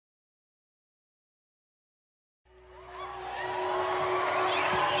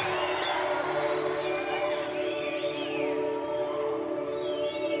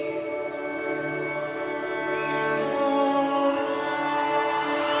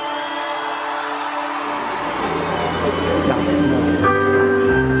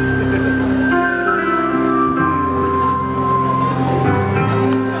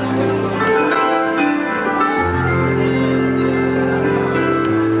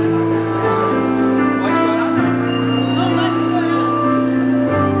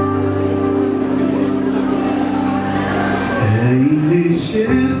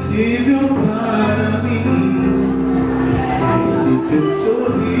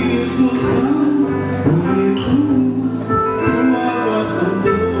sorriso tão bonito, tua voz tão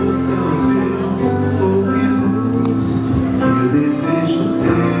doce aos meus ouvidos, que eu desejo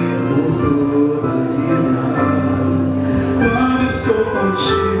ter por toda a vida. Quando estou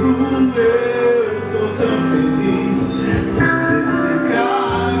contigo, eu sou tão feliz. Todo esse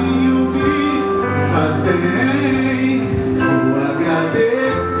carinho me faz bem. Vou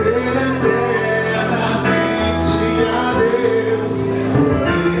agradecer eternamente a Deus por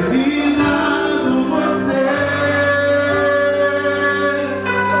ter me dado você.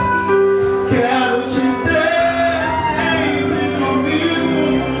 Quero te ter sempre comigo,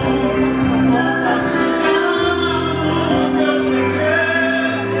 compartilhando os meus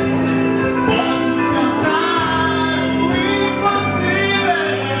segredos. Posso cantar o impossível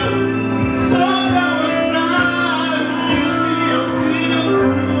só pra mostrar o que eu sinto.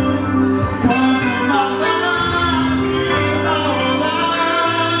 Quando uma lágrima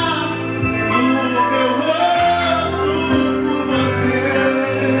rolar no meu rosto por você,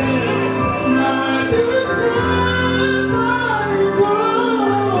 não é tristeza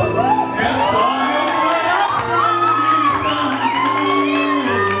igual, é só meu coração gritando: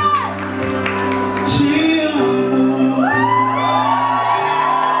 te amo.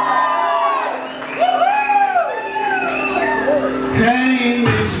 É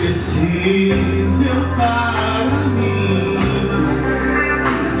inesquecível para mim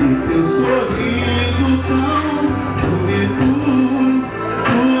esse teu sorriso tão bonito,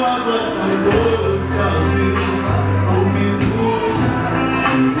 tua voz tão doce aos meus ouvidos,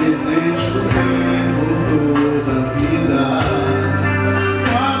 que desejo ter por toda a vida.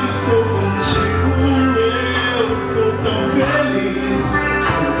 Quando estou contigo, eu sou tão feliz.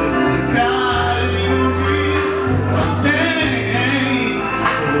 Todo esse carinho me faz bem.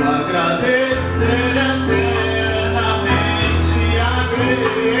 Vou agradecer eternamente a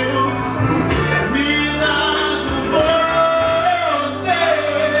Deus por ter me dado você.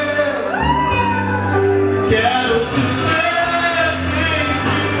 Quero te ter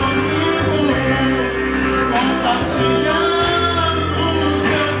sempre comigo, compartilhando os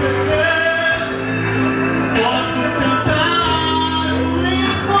meus segredos. Posso tentar o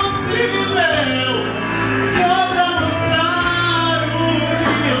impossível só pra mostrar o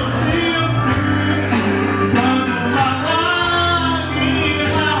que eu sinto. Quando uma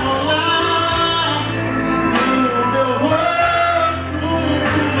lágrima rolar no meu rosto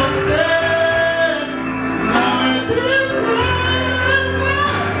por você, não é tristeza,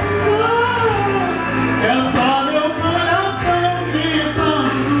 é só meu coração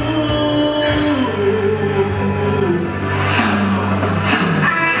gritando.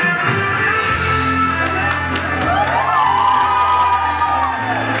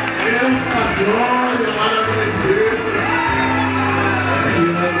 Deus da glória, maravilha de Deus. Te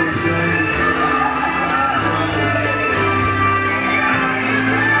amo, te amo, te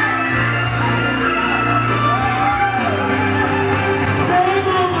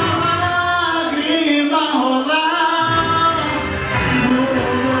quando uma lágrima rolar no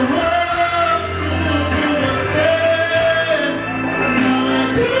meu rosto por você, não é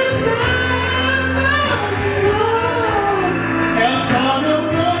tristeza igual, é só meu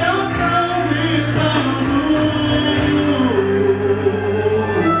coração gritando.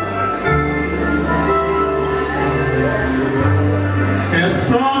 É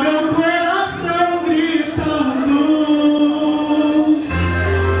só meu coração gritando: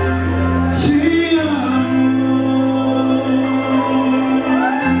 te amo.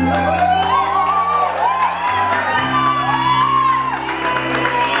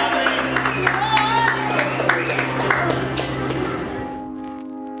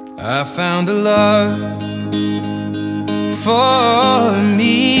 I found a love for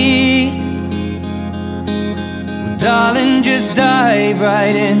me. Well, darling, just dive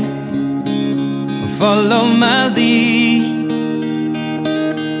right in and follow my lead.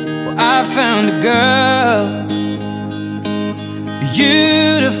 Well, I found a girl,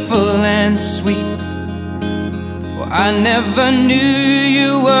 beautiful and sweet. Well, I never knew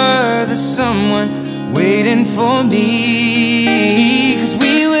you were the someone waiting for me. 'Cause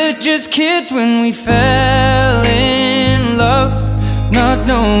we were just kids when we fell in love, not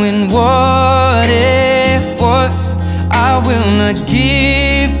knowing what it was. I will not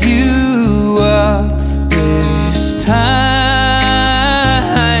give you up this time.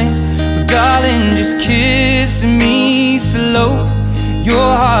 Well, darling, just kiss me slow.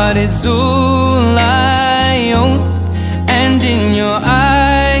 Your heart is all I own, and in your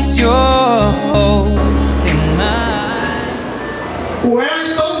eyes you're holding mine.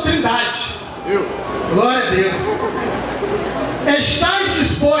 Wellington Trindade, glória a Deus. Estás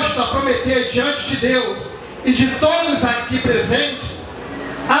disposto a diante de Deus e de todos aqui presentes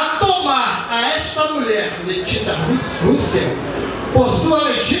a tomar a esta mulher, Letícia Wellington, por sua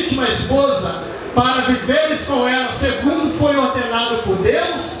legítima esposa, para viveres com ela segundo foi ordenado por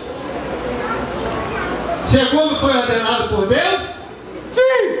Deus? Segundo foi ordenado por Deus? Sim!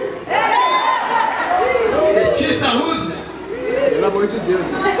 Letícia Wellington. Pelo amor de Deus.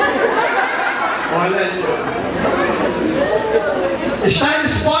 Olha aí. Está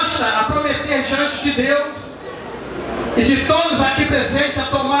disposta a prometer diante de Deus e de todos aqui presentes a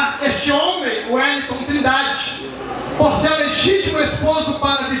tomar este homem, Wellington Trindade, por seu legítimo esposo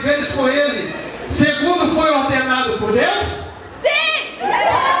para viveres com ele, segundo foi ordenado por Deus? Sim!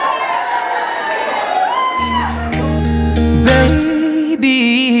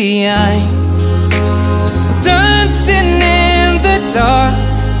 Baby, I'm dancing in the dark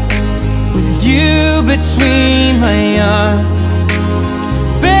with you between my arms,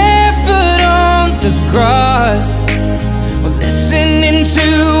 barefoot on the grass, we're listening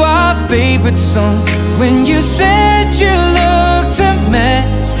to our favorite song. When you said you looked a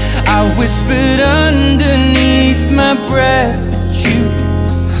mess, I whispered underneath my breath, but you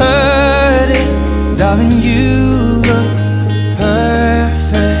heard it. Darling, you look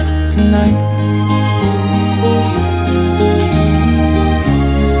perfect tonight.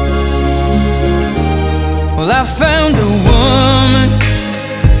 Well, I found a woman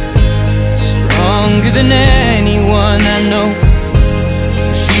stronger than anyone I know.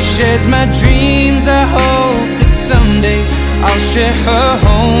 She shares my dreams. I hope that someday I'll share her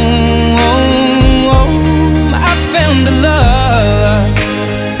home. I found a love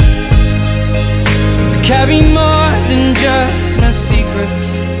to carry my